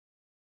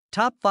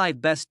Top 5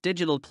 Best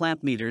Digital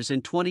Clamp Meters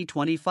in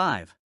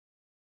 2025.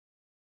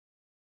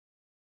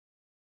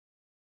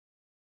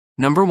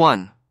 Number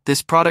 1.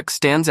 This product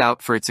stands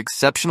out for its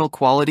exceptional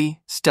quality,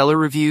 stellar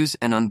reviews,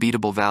 and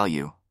unbeatable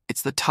value.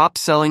 It's the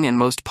top-selling and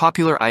most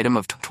popular item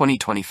of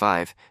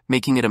 2025,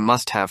 making it a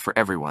must-have for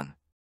everyone.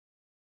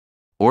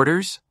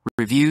 Orders,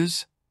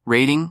 reviews,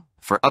 rating.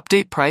 For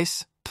update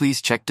price,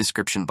 please check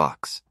description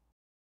box.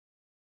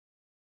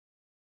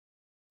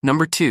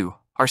 Number 2.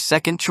 Our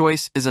second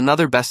choice is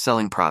another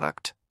best-selling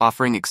product,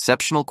 offering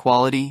exceptional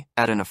quality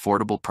at an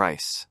affordable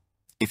price.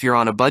 If you're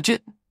on a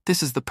budget,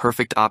 this is the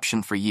perfect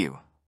option for you.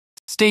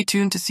 Stay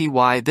tuned to see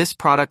why this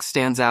product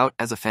stands out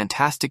as a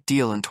fantastic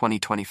deal in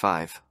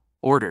 2025.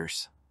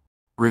 Orders,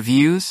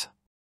 reviews,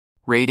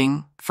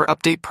 rating. For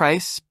update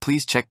price,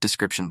 please check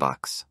description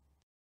box.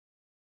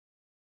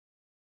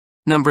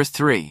 Number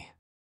 3.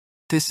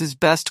 This is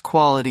best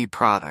quality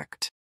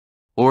product.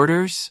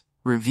 Orders,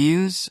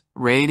 reviews,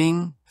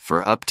 rating.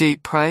 For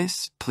update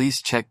price,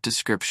 please check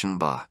description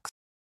box.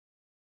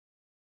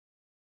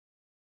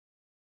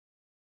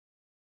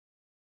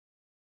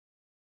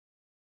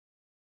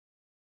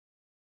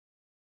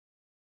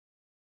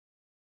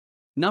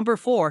 Number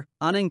 4.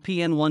 ANENG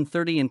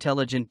PN130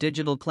 Intelligent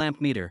Digital Clamp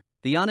Meter.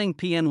 The ANENG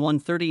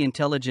PN130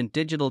 Intelligent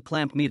Digital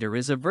Clamp Meter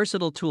is a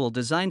versatile tool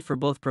designed for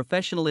both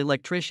professional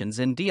electricians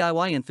and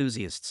DIY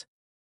enthusiasts.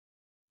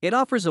 It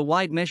offers a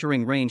wide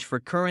measuring range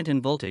for current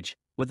and voltage,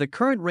 with a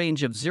current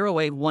range of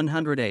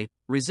 0A100A,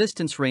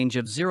 resistance range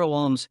of 0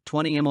 ohms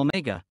 20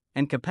 mOmega,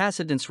 and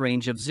capacitance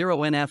range of 0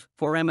 NF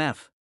 4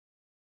 MF.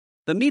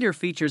 The meter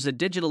features a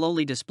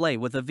digital-only display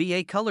with a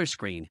VA color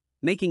screen,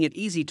 making it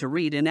easy to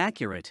read and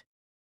accurate.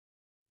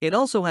 It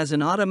also has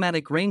an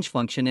automatic range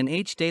function and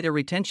H-data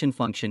retention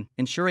function,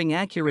 ensuring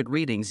accurate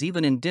readings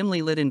even in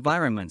dimly lit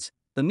environments.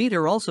 The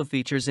meter also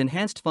features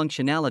enhanced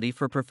functionality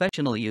for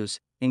professional use,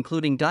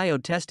 including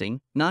diode testing,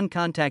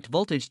 non-contact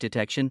voltage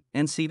detection,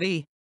 and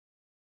CV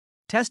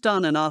test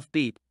on and off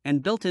beep,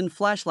 and built-in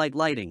flashlight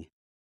lighting.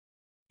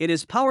 It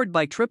is powered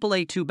by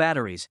AAA2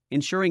 batteries,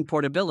 ensuring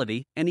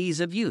portability and ease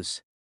of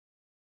use.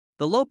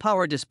 The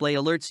low-power display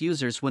alerts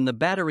users when the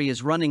battery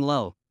is running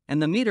low,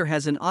 and the meter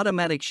has an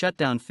automatic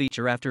shutdown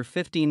feature after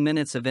 15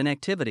 minutes of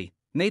inactivity.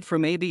 Made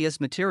from ABS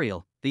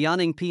material, the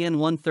ANENG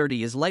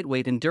PN130 is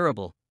lightweight and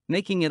durable,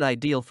 making it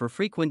ideal for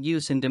frequent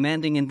use in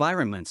demanding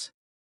environments.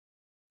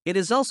 It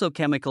is also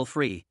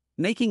chemical-free,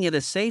 making it a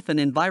safe and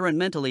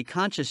environmentally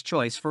conscious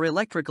choice for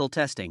electrical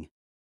testing.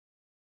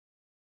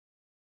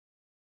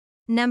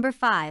 Number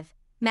 5.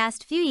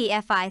 MASTFUYI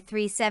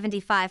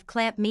FI375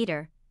 Clamp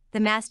Meter. The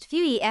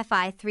MASTFUYI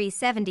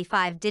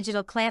FI375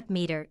 Digital Clamp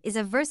Meter is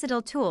a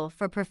versatile tool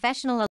for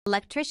professional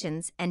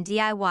electricians and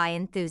DIY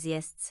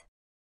enthusiasts.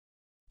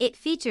 It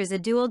features a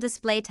dual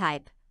display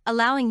type,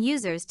 allowing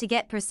users to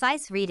get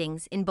precise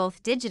readings in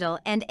both digital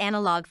and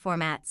analog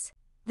formats.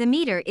 The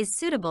meter is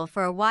suitable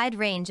for a wide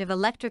range of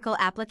electrical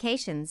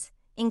applications,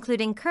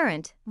 including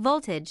current,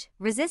 voltage,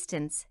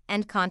 resistance,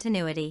 and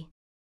continuity.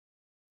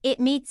 It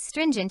meets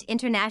stringent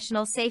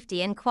international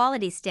safety and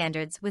quality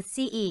standards with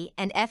CE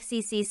and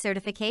FCC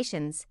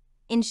certifications,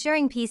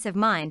 ensuring peace of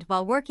mind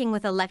while working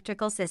with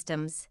electrical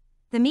systems.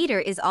 The meter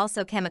is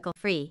also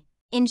chemical-free,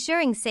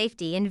 ensuring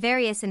safety in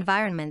various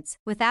environments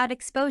without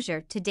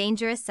exposure to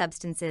dangerous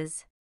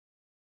substances.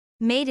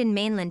 Made in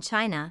mainland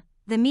China,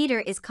 the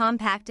meter is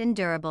compact and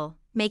durable,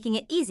 making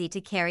it easy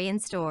to carry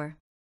and store.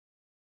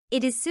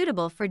 It is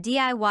suitable for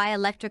DIY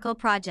electrical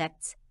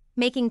projects,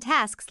 making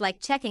tasks like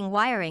checking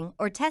wiring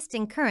or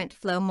testing current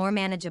flow more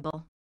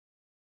manageable.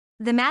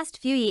 The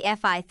MASTFUYI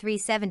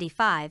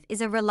FI375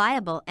 is a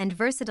reliable and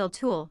versatile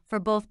tool for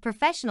both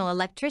professional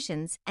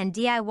electricians and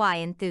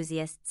DIY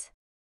enthusiasts.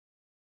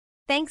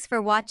 Thanks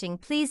for watching.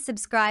 Please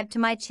subscribe to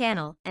my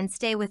channel and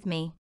stay with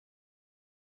me.